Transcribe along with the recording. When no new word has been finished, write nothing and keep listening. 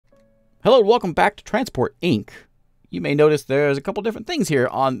Hello and welcome back to Transport Inc. You may notice there's a couple different things here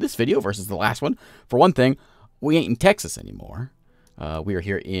on this video versus the last one. For one thing, we ain't in Texas anymore. We are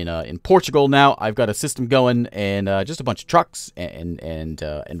here in Portugal now. I've got a system going and just a bunch of trucks and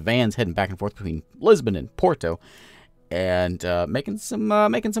vans heading back and forth between Lisbon and Porto, and making some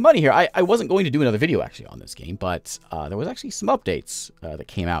money here. I wasn't going to do another video actually on this game, but there was actually some updates that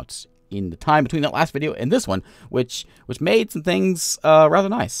came out in the time between that last video and this one, which made some things rather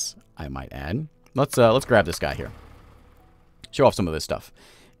nice, I might add. Let's grab this guy here. Show off some of this stuff.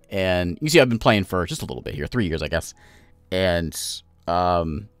 And you see I've been playing for just a little bit here, 3 years I guess. And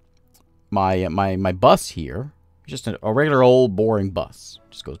my bus here, just a regular old boring bus.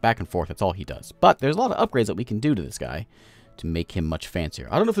 Just goes back and forth, that's all he does. But there's a lot of upgrades that we can do to this guy to make him much fancier.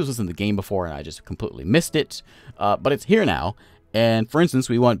 I don't know if this was in the game before and I just completely missed it, but it's here now. And for instance,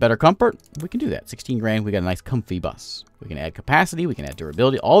 we want better comfort, we can do that. 16 grand, we got a nice comfy bus. We can add capacity, we can add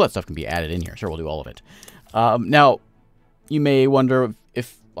durability, all that stuff can be added in here. Sure, we'll do all of it. Now, you may wonder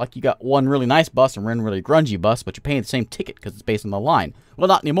if like you got one really nice bus and one really grungy bus, but you're paying the same ticket because it's based on the line. Well,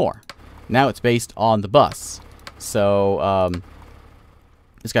 not anymore. Now it's based on the bus. So,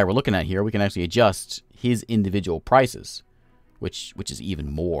 this guy we're looking at here, we can actually adjust his individual prices, which is even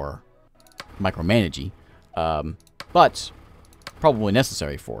more micromanagey. But probably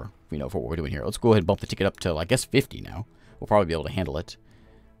necessary for what we're doing here. Let's go ahead and bump the ticket up to, I guess, 50 now. We'll probably be able to handle it.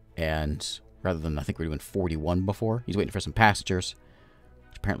 And rather than, I think we were doing 41 before. He's waiting for some passengers.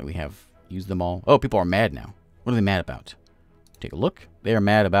 Which apparently we have used them all. Oh, people are mad now. What are they mad about? Take a look. They are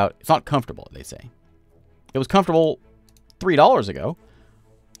mad about, it's not comfortable, they say. It was comfortable $3 ago.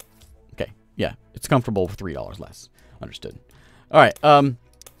 Okay, yeah, it's comfortable for $3 less. Understood. All right,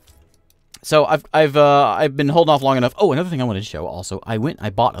 so I've been holding off long enough. Oh, another thing I wanted to show also. I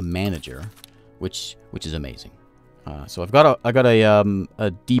bought a manager, which is amazing. So I got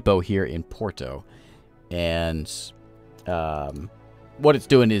a depot here in Porto, and what it's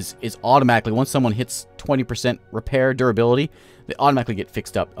doing is automatically, once someone hits 20% repair durability, they automatically get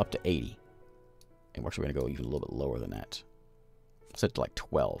fixed up to 80. And we're actually going to go even a little bit lower than that. Set to like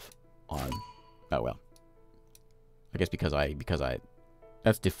 12 on. Oh well. I guess because I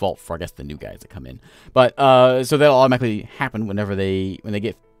that's default for, I guess, the new guys that come in. But so that'll automatically happen whenever when they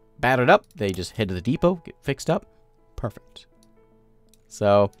get battered up. They just head to the depot, get fixed up. Perfect.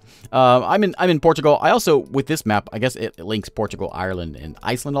 So I'm in Portugal. I also, with this map, I guess it links Portugal, Ireland, and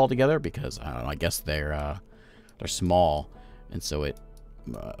Iceland all together because I don't know. I guess they're small, and so it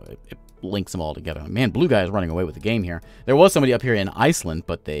links them all together. Man, blue guy is running away with the game here. There was somebody up here in Iceland,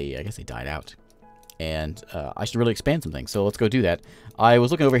 but I guess they died out. And I should really expand some things, so let's go do that. I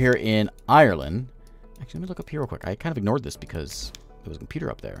was looking over here in Ireland. Actually, let me look up here real quick. I kind of ignored this because there was a computer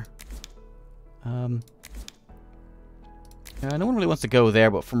up there. No one really wants to go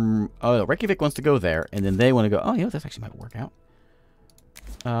there, but Reykjavik wants to go there, and then they want to go. Oh, this actually might work out.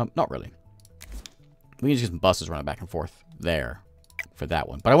 Not really. We can just get some buses running back and forth there for that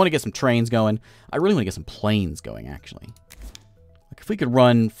one. But I want to get some trains going. I really want to get some planes going, actually. Like if we could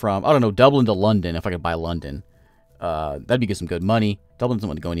run from, I don't know, Dublin to London, if I could buy London, that'd be some good money. Dublin doesn't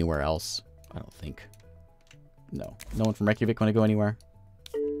want to go anywhere else, I don't think. No. No one from Reykjavik want to go anywhere?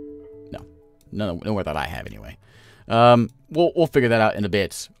 No. Nowhere that I have, anyway. We'll figure that out in a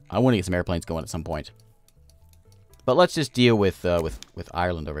bit. I want to get some airplanes going at some point. But let's just deal with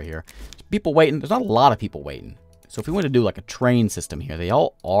Ireland over here. There's people waiting. There's not a lot of people waiting. So if we want to do like a train system here, they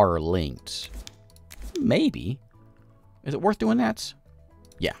all are linked. Maybe. Is it worth doing that?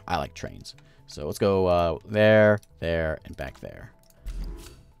 Yeah, I like trains. So let's go there, and back there.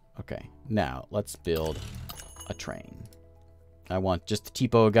 Okay, now let's build a train. I want just the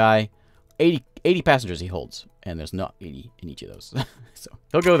Tipo guy. 80 passengers he holds, and there's not 80 in each of those. So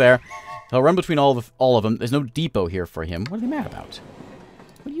he'll go there. He'll run between all of them. There's no depot here for him. What are they mad about?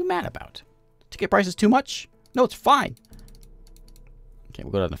 What are you mad about? Ticket price is too much? No, it's fine. Okay,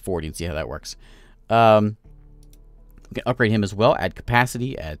 we'll go down to 40 and see how that works. We can upgrade him as well, add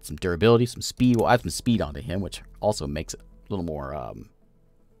capacity, add some durability, some speed. We'll add some speed onto him, which also makes it a little more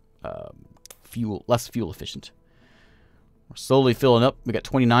less fuel efficient. We're slowly filling up. We got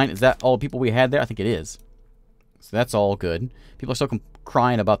 29. Is that all the people we had there? I think it is. So that's all good. People are still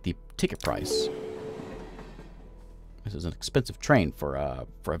crying about the ticket price. This is an expensive train for a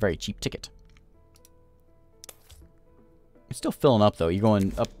very cheap ticket. It's still filling up, though. You're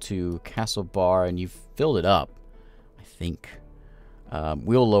going up to Castle Bar, and you've filled it up. I think.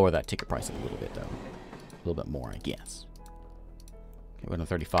 We'll lower that ticket price a little bit, though. A little bit more, I guess. Okay, we're on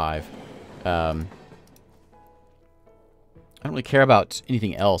 35. I don't really care about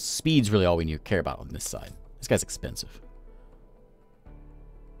anything else. Speed's really all we need to care about on this side. This guy's expensive.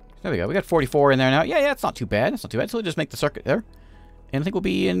 There we go. We got 44 in there now. Yeah, it's not too bad. It's not too bad. So we'll just make the circuit there. And I think we'll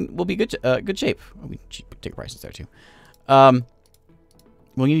be good shape. Oh, we take prices there too.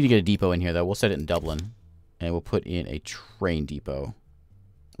 We'll need to get a depot in here though. We'll set it in Dublin. And we'll put in a train depot.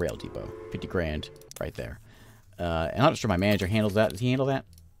 Rail depot. 50 grand right there. And I'm not sure my manager handles that. Does he handle that?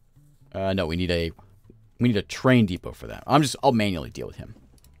 No, we need a train depot for that. I'll manually deal with him.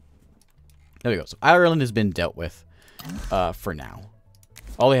 There we go. So Ireland has been dealt with for now.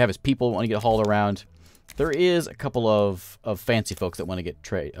 All they have is people who want to get hauled around. There is a couple of fancy folks that want to get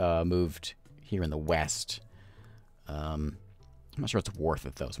moved here in the west. I'm not sure it's worth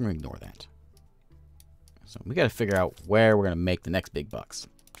it though, so I'm going to ignore that. So we got to figure out where we're going to make the next big bucks.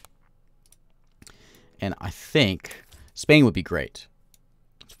 And I think Spain would be great.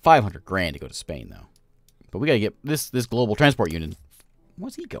 It's 500 grand to go to Spain though. But we got to get this global transport union.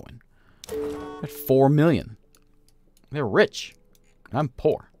 Where's he going? At 4 million. They're rich. I'm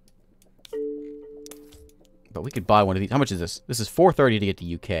poor. But we could buy one of these. How much is this? This is 430 to get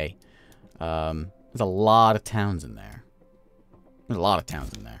to UK. There's a lot of towns in there. There's a lot of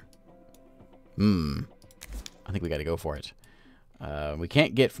towns in there. I think we got to go for it. We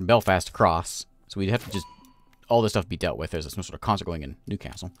can't get from Belfast across, so we'd have to just all this stuff be dealt with. There's some sort of concert going in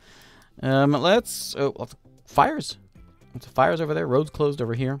Newcastle. Let's fires. Lots of fires over there. Roads closed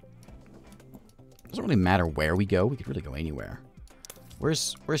over here. Doesn't really matter where we go. We could really go anywhere.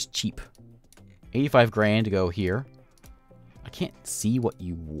 Where's cheap? 85 grand to go here. I can't see what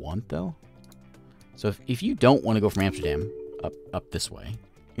you want though. So if you don't want to go from Amsterdam up this way,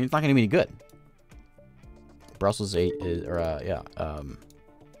 it's not going to be any good. Brussels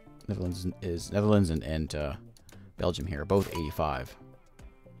Netherlands and Belgium here are both 85.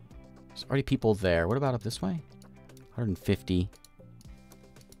 There's already people there. What about up this way? 150.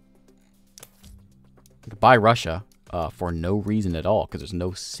 We could buy Russia for no reason at all because there's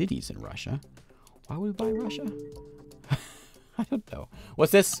no cities in Russia. Why would we buy Russia? I don't know.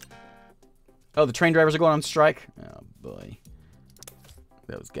 What's this? Oh, the train drivers are going on strike. Oh boy,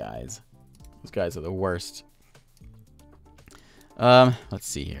 those guys. Those guys are the worst. Let's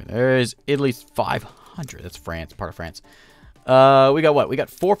see here. There's Italy's 500. That's France, part of France. We got what? We got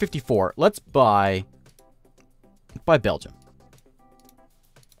 454. Let's buy Belgium.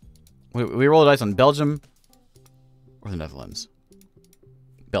 We roll the dice on Belgium or the Netherlands.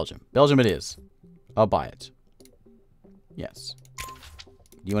 Belgium. Belgium it is. I'll buy it. Yes.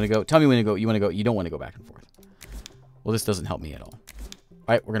 You want to go? Tell me when to go. You want to go? You don't want to go back and forth. Well, this doesn't help me at all. All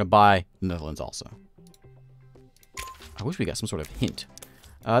right, we're going to buy the Netherlands also. I wish we got some sort of hint.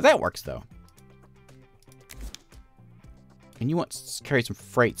 That works, though. And you want to carry some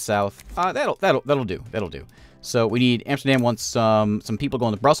freight south. That'll do. That'll do. So we need Amsterdam wants some people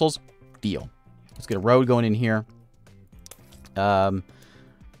going to Brussels. Deal. Let's get a road going in here. Maybe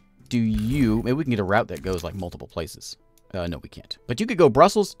we can get a route that goes like multiple places. No, we can't. But you could go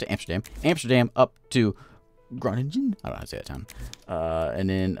Brussels to Amsterdam. Amsterdam up to Groningen. I don't know how to say that town. And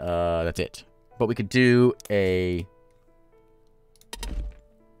then that's it. But we could do a...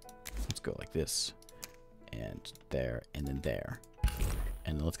 Let's go like this. And there. And then there.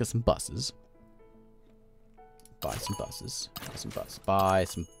 And then let's get some buses. Buy some buses. Buy some buses. Buy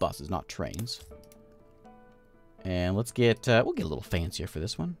some buses, not trains. And let's get... we'll get a little fancier for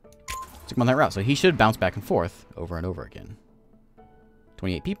this one. Took him on that route. So he should bounce back and forth over and over again.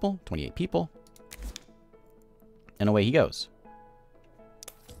 28 people. 28 people. And away he goes.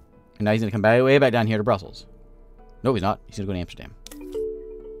 And now he's going to come way back down here to Brussels. No, he's not. He's going to go to Amsterdam.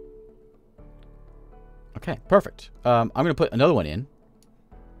 Okay, perfect. I'm going to put another one in.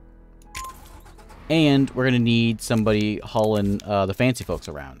 And we're going to need somebody hauling the fancy folks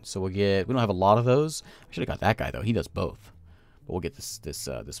around. So we'll get... We don't have a lot of those. I should have got that guy, though. He does both. But we'll get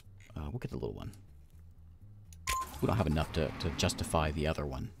we'll get the little one. We don't have enough to justify the other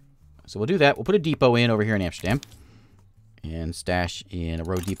one. So we'll do that. We'll put a depot in over here in Amsterdam. And stash in a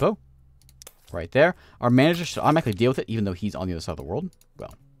road depot. Right there. Our manager should automatically deal with it, even though he's on the other side of the world.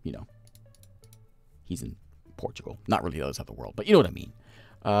 Well, you know. He's in Portugal. Not really the other side of the world, but you know what I mean.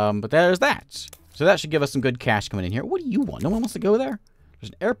 But there's that. So that should give us some good cash coming in here. What do you want? No one wants to go there? There's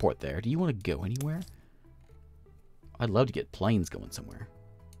an airport there. Do you want to go anywhere? I'd love to get planes going somewhere.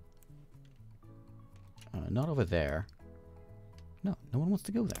 Not over there. No, no one wants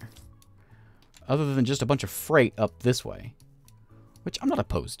to go there. Other than just a bunch of freight up this way. Which I'm not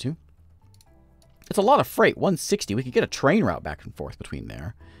opposed to. It's a lot of freight. 160. We could get a train route back and forth between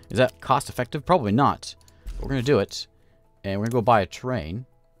there. Is that cost effective? Probably not. But we're going to do it. And we're going to go buy a train.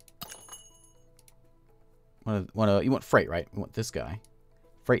 You want freight, right? You want this guy.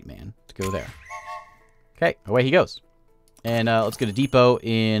 Freight man to go there. Okay, away he goes. And let's get a depot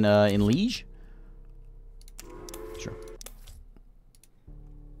in Liege. Sure.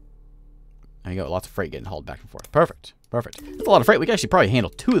 There you go. Lots of freight getting hauled back and forth. Perfect. Perfect. That's a lot of freight. We can actually probably handle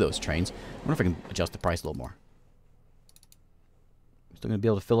 2 of those trains. I wonder if I can adjust the price a little more. Still going to be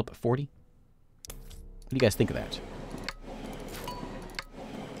able to fill up at 40? What do you guys think of that?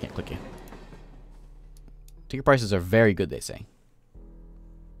 Can't click you. Ticket prices are very good, they say.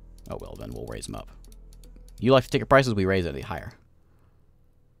 Oh, well, then we'll raise them up. You like the ticket prices? We raise it higher.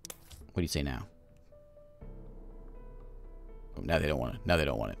 What do you say now? Oh, now they don't want it. Now they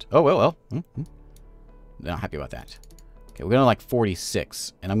don't want it. Oh, well. They're not happy about that. Okay, we're going to like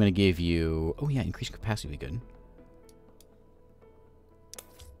 46. And I'm going to give you... Oh, yeah, increased capacity would be good.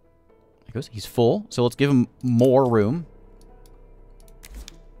 There goes. He's full. So let's give him more room.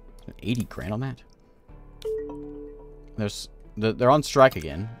 80 grand on that. They're on strike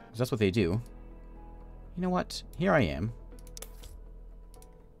again. Because that's what they do. You know what? Here I am.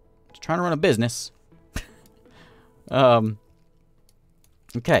 Just trying to run a business. Okay.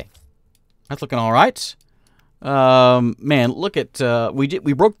 That's looking all right. Man, look at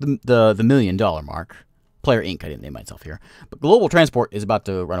we broke the $1 million mark. Player Inc. I didn't name myself here, but Global Transport is about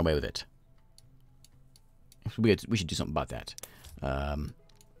to run away with it. We should do something about that.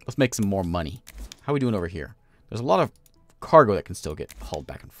 Let's make some more money. How are we doing over here? There's a lot of cargo that can still get hauled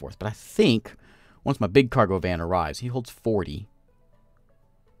back and forth, but I think once my big cargo van arrives, he holds 40.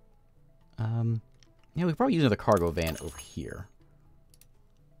 Yeah, we could probably use another cargo van over here.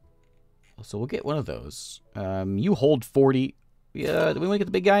 So we'll get one of those. You hold 40. Yeah, do we want to get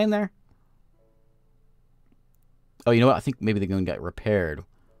the big guy in there? Oh, you know what? I think maybe the gun got repaired.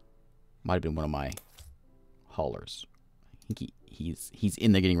 Might have been one of my haulers. I think he's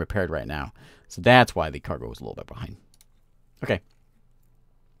in there getting repaired right now. So that's why the cargo was a little bit behind. Okay.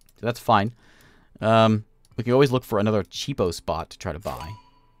 So that's fine. We can always look for another cheapo spot to try to buy.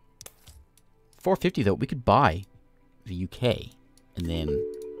 450 though, we could buy the UK and then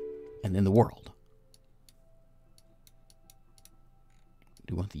the world.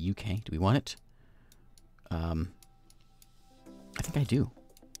 Do we want the UK? Do we want it? I think I do.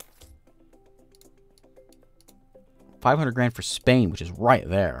 500 grand for Spain, which is right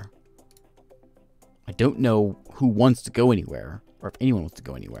there. I don't know who wants to go anywhere, or if anyone wants to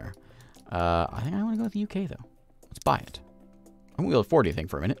go anywhere. I think I want to go with the UK, though. Let's buy it. I'm going to go with 40, I think,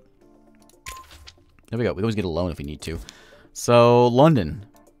 for a minute. There we go. We always get a loan if we need to. So, London.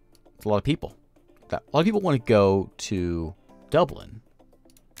 It's a lot of people. A lot of people want to go to Dublin.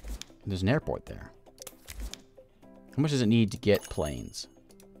 There's an airport there. How much does it need to get planes?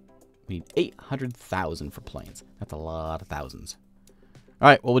 We need 800,000 for planes. That's a lot of thousands. All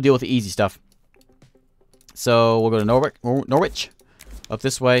right, well, we'll deal with the easy stuff. So we'll go to Norwich. Up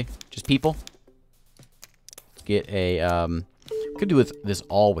this way, just people. Let's get a, could do with this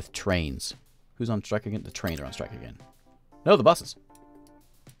all with trains. Who's on strike again? The trains are on strike again. No, the buses.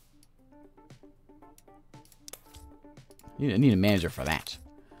 I need a manager for that.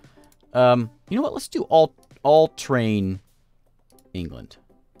 You know what? Let's do all train England.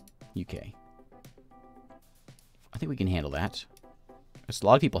 UK. I think we can handle that. There's a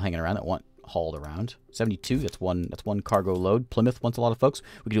lot of people hanging around that want hauled around. 72, that's one cargo load. Plymouth wants a lot of folks.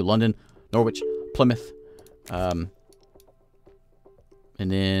 We could do London, Norwich, Plymouth. And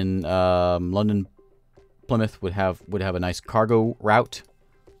then London, Plymouth would have a nice cargo route.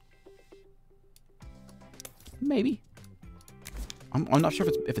 Maybe. I'm not sure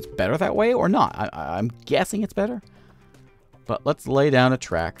if it's better that way or not. I'm guessing it's better. But let's lay down a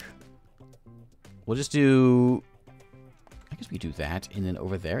track. We'll just do... I guess we could do that, and then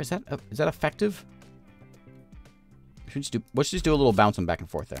over there. Is that effective? Let's just do a little bouncing back and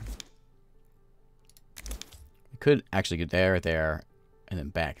forth there. We could actually get there, and then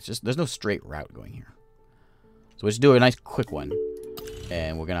back. It's just there's no straight route going here. So we'll just do a nice quick one,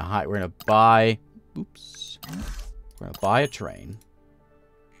 and we're gonna buy. Oops. We're gonna buy a train.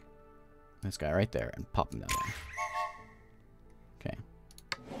 This guy right there, and pop him down there. Okay.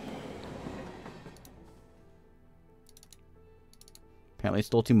 Apparently it's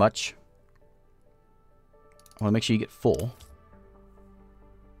still too much. I want to make sure you get full.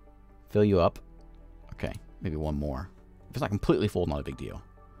 Fill you up. Okay, maybe one more. If it's not completely full, not a big deal.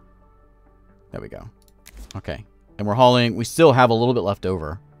 There we go. Okay. And we're hauling. We still have a little bit left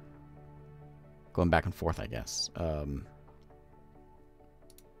over. Going back and forth, I guess.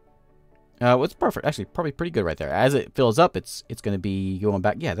 It's perfect. Actually, probably pretty good right there. As it fills up, it's going to be going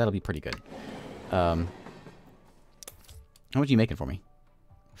back. Yeah, that'll be pretty good. How much are you making for me?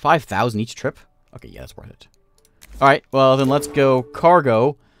 5,000 each trip? Okay, yeah, that's worth it. All right, well, then let's go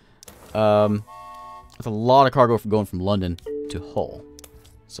cargo. Let's That's a lot of cargo for going from London to Hull.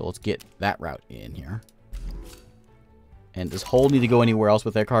 So let's get that route in here. And does Hull need to go anywhere else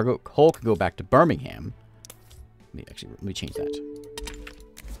with their cargo? Hull can go back to Birmingham. Let me change that.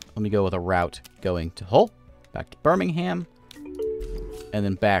 Let me go with a route going to Hull, back to Birmingham, and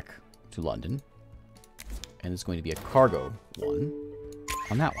then back to London. And it's going to be a cargo one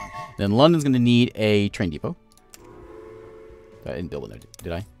on that one. Then London's going to need a train depot. I didn't build one there,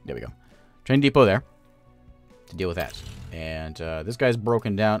 did I? There we go. Train depot there to deal with that. And this guy's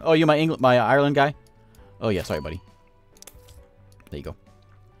broken down. Oh, you my Ireland guy? Oh, yeah, sorry, buddy. There you go.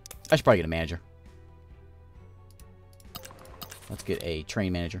 I should probably get a manager. Let's get a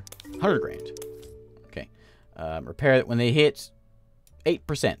train manager. 100 grand. Okay. Repair it when they hit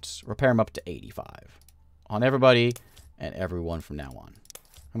 8%. Repair them up to 85. On everybody and everyone from now on.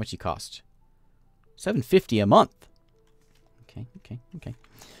 How much he cost? $750 a month. Okay.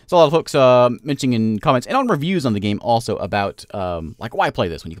 So a lot of folks mentioning in comments and on reviews on the game also about like why play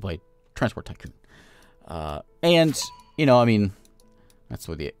this when you can play Transport Tycoon. And you know, I mean, that's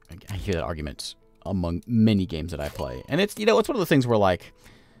what I hear that argument among many games that I play, and it's, you know, it's one of the things where like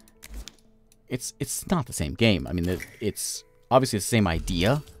it's not the same game. I mean, it's obviously the same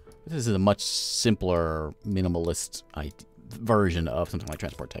idea. This is a much simpler, minimalist version of something like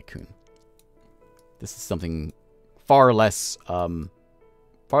Transport Tycoon. This is something far less to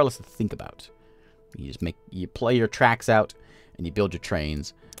think about. You just you play your tracks out and you build your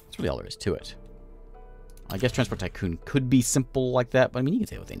trains. That's really all there is to it. I guess Transport Tycoon could be simple like that, but I mean, you can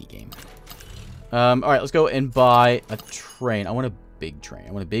say it with any game. All right, let's go and buy a train. I want a big train.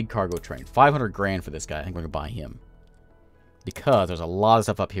 I want a big cargo train. 500 grand for this guy. I think we're gonna buy him because there's a lot of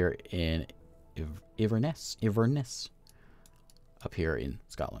stuff up here in Inverness, up here in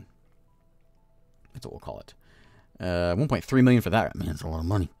Scotland. That's what we'll call it. 1.3 million for that. Man, that's a lot of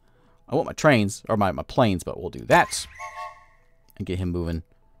money. I want my trains, or my planes, but we'll do that. And get him moving.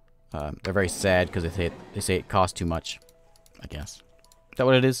 They're very sad because they say it costs too much, I guess. Is that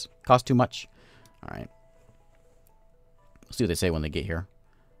what it is? Cost too much? Alright. Let's see what they say when they get here.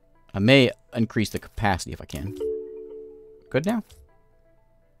 I may increase the capacity if I can. Good now?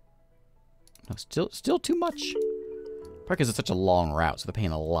 No, still too much. Probably because it's such a long route, so they're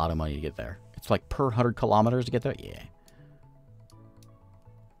paying a lot of money to get there. It's like per 100 kilometers to get there? Yeah.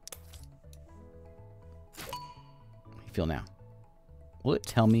 How do you feel now? Will it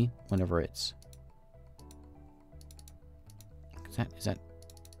tell me whenever it's... Is that...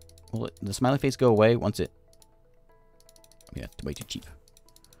 Will the smiley face go away once it... I mean, that's way too cheap.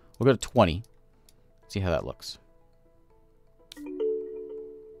 We'll go to 20. See how that looks.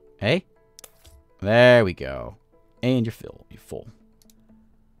 Hey? There we go. And you're full.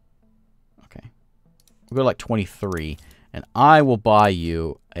 Okay. We'll go to like 23. And I will buy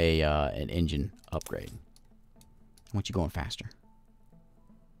you an engine upgrade. I want you going faster.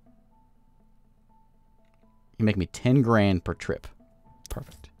 You make me 10 grand per trip.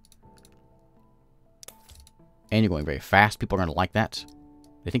 Perfect. And you're going very fast. People are going to like that.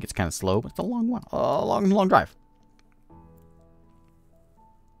 They think it's kind of slow, but it's a long one. Long drive.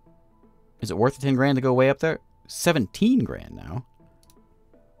 Is it worth the 10 grand to go way up there? 17 grand now.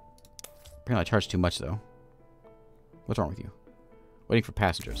 Apparently I charge too much, though. What's wrong with you? Waiting for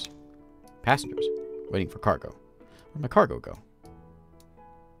passengers. Passengers? Waiting for cargo. Where'd my cargo go?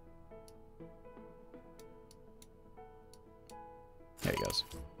 There he goes.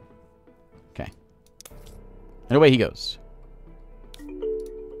 Okay. And away he goes.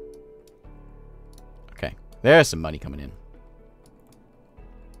 Okay. There's some money coming in.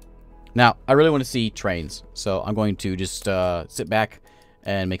 Now, I really want to see trains, so I'm going to just sit back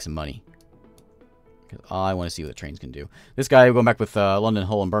and make some money. Because I want to see what the trains can do. This guy going back with London,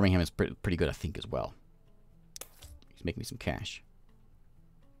 Hull, and Birmingham is pretty good, I think, as well. He's making me some cash.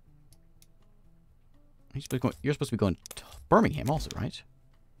 You're supposed to be going to Birmingham also, right?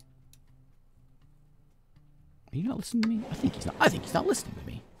 Are you not listening to me? I think he's not listening to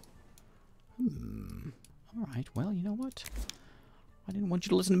me. Alright, well, you know what? I didn't want you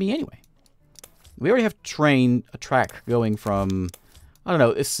to listen to me anyway. We already have a track going from... I don't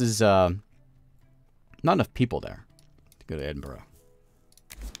know, this is not enough people there to go to Edinburgh.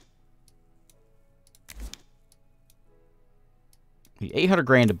 We need 800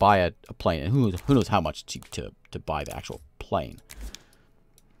 grand to buy a plane, and who knows how much to buy the actual plane.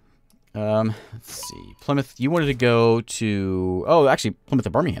 Let's see. Plymouth, you wanted to go to... Oh, actually, Plymouth to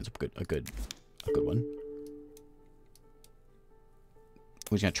Birmingham's a good one.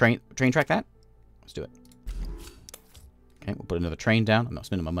 We're just going to train track that? Let's do it. Okay, we'll put another train down. I'm not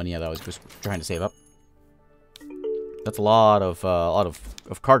spending my money. I was just trying to save up. That's a lot of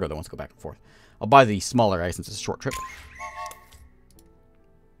cargo that wants to go back and forth. I'll buy the smaller guy since it's a short trip.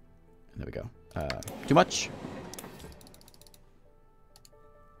 There we go. Too much?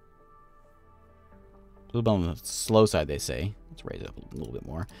 A little bit on the slow side, they say. Let's raise it up a little bit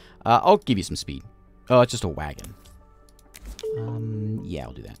more. I'll give you some speed. Oh, it's just a wagon. Yeah,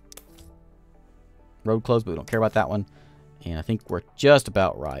 I'll do that. Road closed, but we don't care about that one. And I think we're just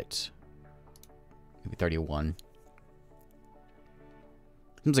about right. Maybe 31.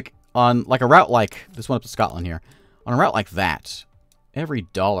 Seems like on like a route like this one up to Scotland here. On a route like that, every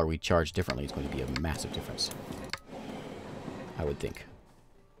dollar we charge differently is going to be a massive difference. I would think.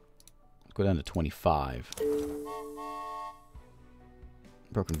 Let's go down to 25.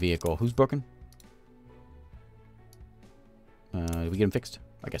 Broken vehicle. Who's broken? Did we get him fixed?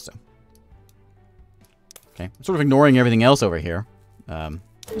 I guess so. Okay. I'm sort of ignoring everything else over here. I mean,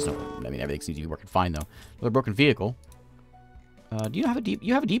 everything seems to be working fine, though. Another broken vehicle. Do you have a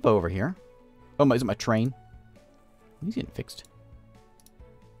you have a depot over here? Oh, is it my train? He's getting fixed.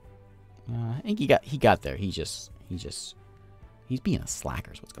 I think he got there. He's being a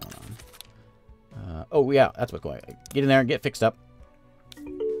slacker is what's going on. Oh, yeah, that's what's going on. Get in there and get fixed up.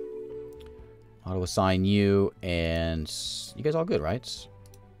 Auto-assign you, and you guys all good, right?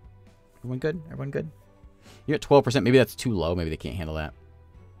 Everyone good? Everyone good? You're at 12%. Maybe that's too low. Maybe they can't handle that.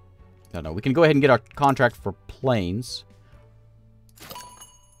 I don't know. We can go ahead and get our contract for planes.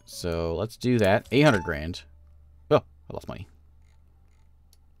 So let's do that. 800 grand. Oh, I lost money.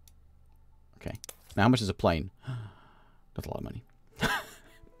 Okay. Now how much is a plane? That's a lot of money.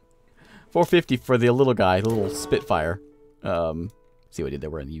 450 for the little guy, the little Spitfire. See what I did there?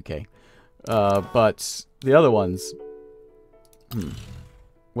 We're in the UK. But the other ones.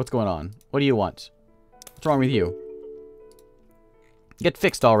 What's going on? What do you want? What's wrong with you? Get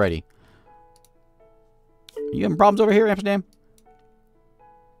fixed already. You having problems over here, Amsterdam?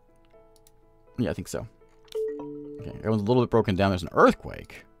 Yeah, I think so. Okay, everyone's a little bit broken down. There's an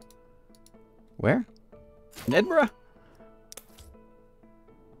earthquake. Where? In Edinburgh?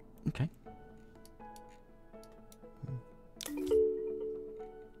 Okay.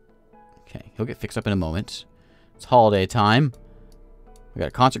 Okay, he'll get fixed up in a moment. It's holiday time. We got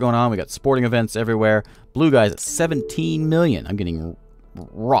a concert going on. We got sporting events everywhere. Blue Guy's at 17 million. I'm getting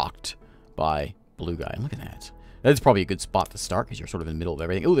rocked by Blue Guy. Look at that. That's probably a good spot to start because you're sort of in the middle of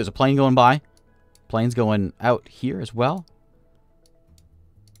everything. Ooh, there's a plane going by. Plane's going out here as well.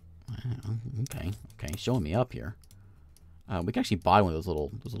 Okay, okay, showing me up here. We can actually buy one of those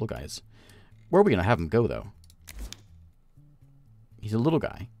little guys. Where are we gonna have him go though? He's a little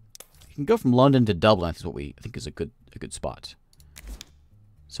guy. He can go from London to Dublin. That's what we think is a good spot.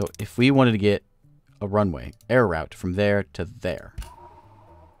 So if we wanted to get a runway, air route from there to there,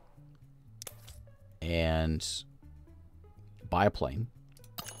 and buy a plane,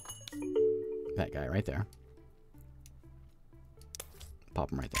 that guy right there,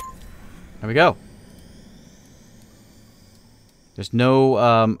 pop him right there. There we go. There's no,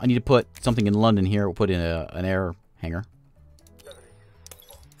 I need to put something in London here. We'll put in an air hangar.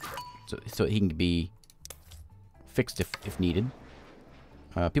 So he can be fixed if needed.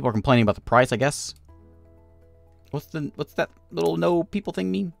 People are complaining about the price, I guess. What's that little no people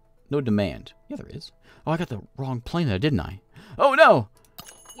thing mean? No demand. Yeah, there is. Oh, I got the wrong plane there, didn't I? Oh, no!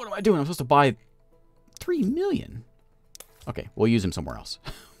 What am I doing? I'm supposed to buy 3 million. Okay, we'll use him somewhere else.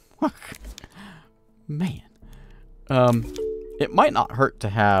 Man. It might not hurt to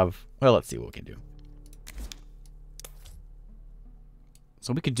have... Well, let's see what we can do.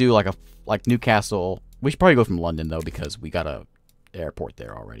 So we could do like Newcastle. We should probably go from London, though, because we got a airport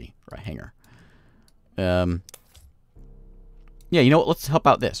there already. Or a hangar. Yeah, you know what? Let's help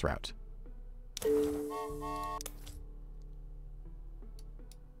out this route.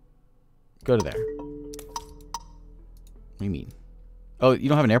 Go to there. What do you mean? Oh, you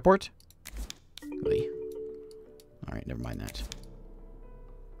don't have an airport? Really? Alright, never mind that.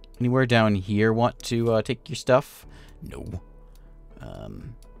 Anywhere down here want to take your stuff? No.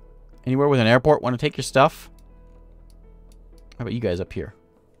 Anywhere with an airport want to take your stuff? How about you guys up here?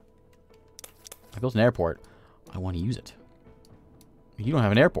 I built an airport. I want to use it. You don't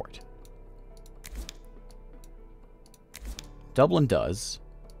have an airport. Dublin does.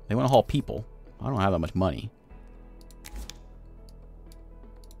 They want to haul people. I don't have that much money.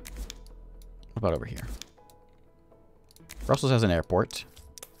 What about over here? Brussels has an airport.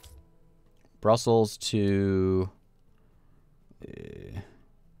 Brussels to...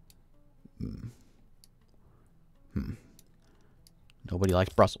 Nobody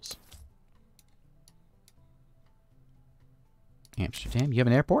likes Brussels. Amsterdam, you have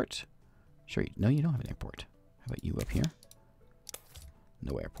an airport? Sure, no, you don't have an airport. How about you up here?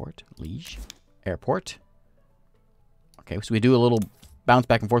 No airport. Liège. Airport. Okay, so we do a little bounce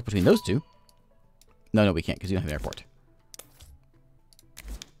back and forth between those two. No, we can't because you don't have an airport.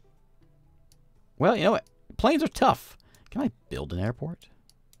 Well, you know what? Planes are tough. Can I build an airport?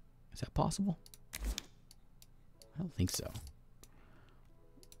 Is that possible? I don't think so.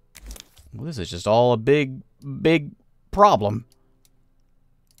 Well, this is just all a big, big problem.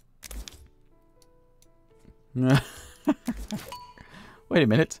 Wait a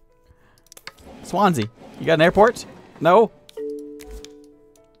minute. Swansea, you got an airport? No?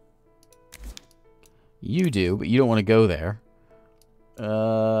 You do, but you don't want to go there.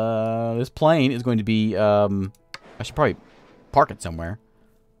 This plane is going to be, I should probably park it somewhere.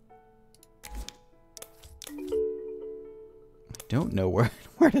 I don't know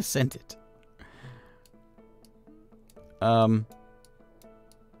where to send it.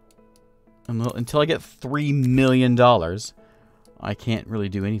 Until I get $3 million, I can't really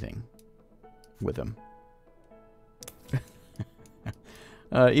do anything with them.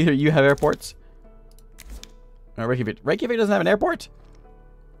 Either you have airports. Reykjavik doesn't have an airport?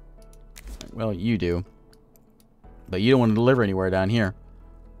 Well, you do. But you don't want to deliver anywhere down here.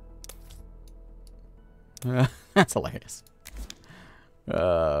 That's hilarious.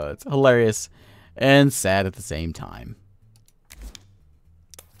 It's hilarious and sad at the same time.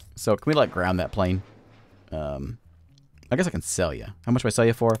 So, can we, like, ground that plane? I guess I can sell you. How much do I sell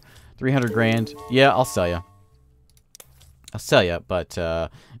you for? 300 grand. Yeah, I'll sell you. I'll sell you, but as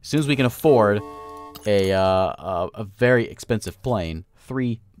soon as we can afford a very expensive plane,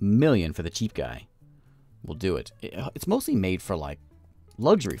 $3 million for the cheap guy, we'll do it. It's mostly made for, like,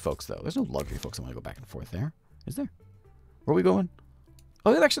 luxury folks, though. There's no luxury folks that want to go back and forth there. Is there? Where are we going?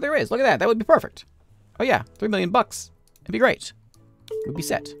 Oh, actually there is. Look at that. That would be perfect. Oh, yeah. $3 million bucks. It'd be great. We'd be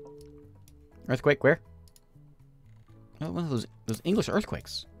set. Earthquake, where? Oh, one of those English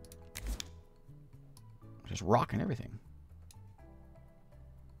earthquakes. Just rocking everything.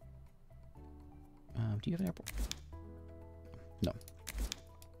 Do you have an airport? No.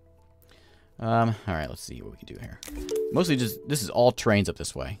 Alright, let's see what we can do here. Mostly just, this is all trains up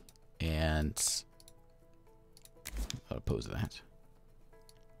this way. And I'm opposed to that.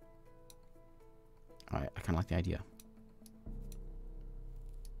 I kind of like the idea.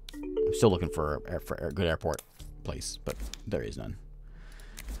 I'm still looking for a good airport place, but there is none.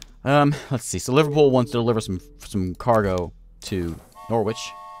 Let's see. So Liverpool wants to deliver some cargo to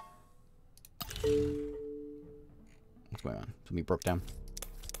Norwich. What's going on? Something broke down.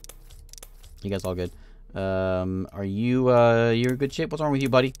 You guys all good? Are you you're in good shape? What's wrong with you,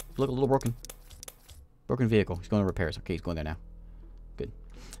 buddy? You look a little broken. Broken vehicle. He's going to repairs. Okay, he's going there now. Good.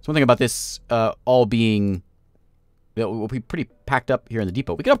 So one thing about this all being, we'll be pretty packed up here in the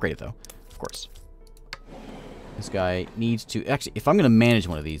depot. We can upgrade it though, of course. This guy needs to actually. If I'm going to manage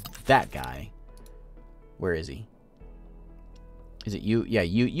one of these, that guy. Where is he? Is it you? Yeah,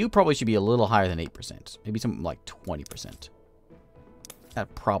 you probably should be a little higher than 8%. Maybe something like 20%.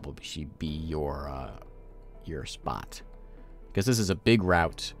 That probably should be your spot. Because this is a big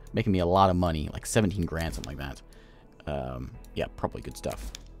route, making me a lot of money, like 17 grand, something like that. Yeah, probably good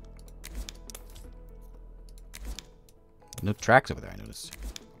stuff. No tracks over there, I noticed.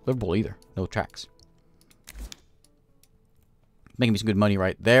 Liverpool either. No tracks. Making me some good money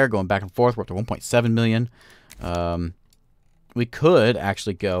right there, going back and forth. We're up to 1.7 million. We could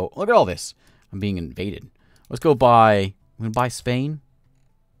actually go. Look at all this. I'm being invaded. Let's go buy. We're gonna buy Spain.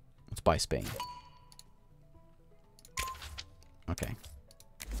 Let's buy Spain. Okay.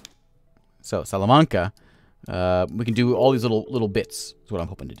 So Salamanca. We can do all these little bits. That's what I'm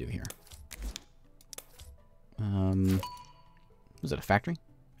hoping to do here. Was it a factory?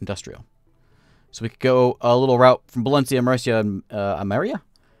 Industrial. So we could go a little route from Valencia, Murcia, and Almeria.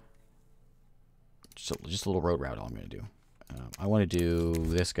 Just a little road route. All I'm gonna do. I want to do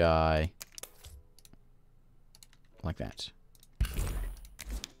this guy like that.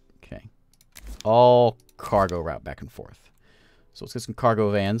 Okay. All cargo route back and forth. So let's get some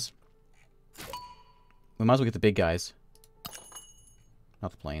cargo vans. We might as well get the big guys.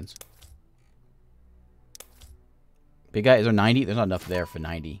 Not the planes. Big guy, is there 90? There's not enough there for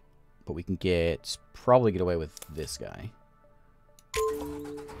 90. But we can probably get away with this guy.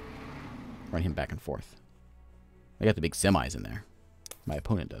 Run him back and forth. I got the big semis in there. My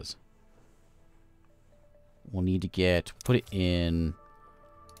opponent does. We'll need to put it in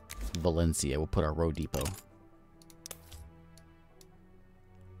Valencia. We'll put our road depot.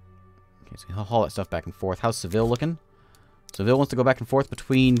 Okay, so he'll haul that stuff back and forth. How's Seville looking? Seville wants to go back and forth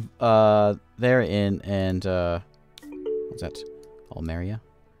between there and what's that? Almeria.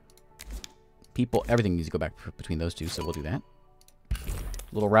 Everything needs to go back between those two, so we'll do that.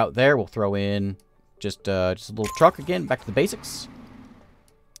 Little route there. We'll throw in just a little truck again. Back to the basics.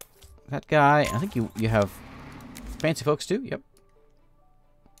 That guy. I think you have fancy folks too. Yep.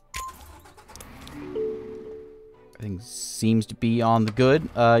 Everything seems to be on the good.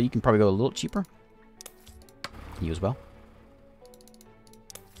 You can probably go a little cheaper. You as well.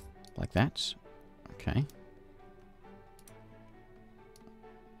 Like that. Okay.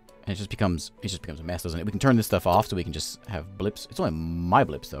 And it just becomes a mess, doesn't it? We can turn this stuff off so we can just have blips. It's only my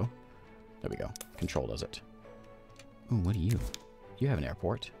blips though. There we go. Control does it. Ooh, what do you? You have an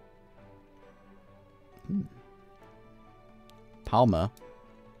airport. Palma.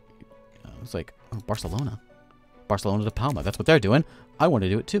 It's like Barcelona. Barcelona to Palma. That's what they're doing. I want to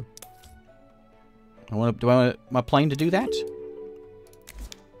do it too. Do I want my plane to do that?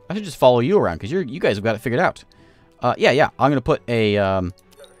 I should just follow you around because you guys have got it figured out. Yeah. I'm gonna put a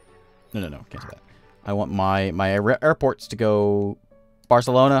No. Can't do that. I want my airports to go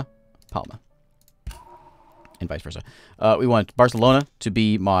Barcelona, Palma, and vice versa. We want Barcelona to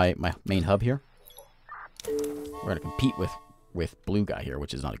be my main hub here. We're gonna compete with Blue Guy here,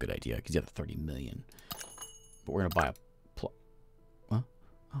 which is not a good idea because you have 30 million. But we're gonna buy a. What?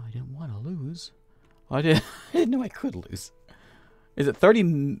 Oh, I didn't want to lose. Oh, I didn't know I could lose. Is it 30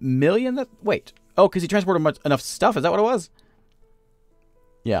 million? That wait. Oh, because he transported enough stuff. Is that what it was?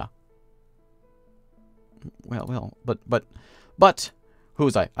 Yeah. Well, but who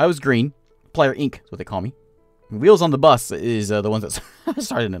was I? I was green. Player Inc. is what they call me. Wheels on the Bus is the ones that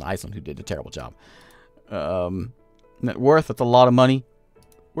started in Iceland who did a terrible job. Net worth, that's a lot of money.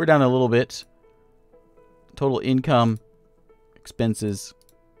 We're down a little bit. Total income, expenses,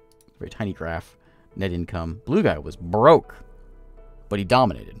 very tiny graph. Net income. Blue Guy was broke, but he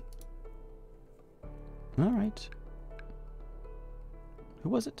dominated. All right. Who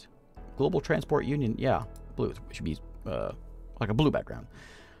was it? Global Transport Union. Yeah, blue. It should be like a blue background.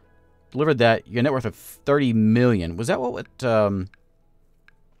 Delivered that. Your net worth of 30 million. Was that what? Only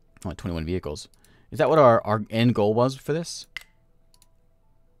 21 vehicles. Is that what our end goal was for this?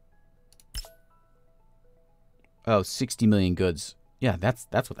 Oh, 60 million goods. Yeah, that's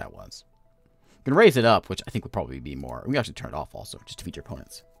what that was. You can raise it up, which I think would probably be more. We can actually turn it off also, just to feed your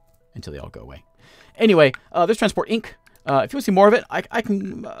opponents until they all go away. Anyway, there's Transport Inc. If you want to see more of it, I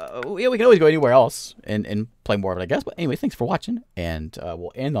can. Yeah, we can always go anywhere else and play more of it, I guess. But anyway, thanks for watching, and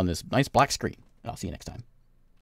we'll end on this nice black screen. I'll see you next time.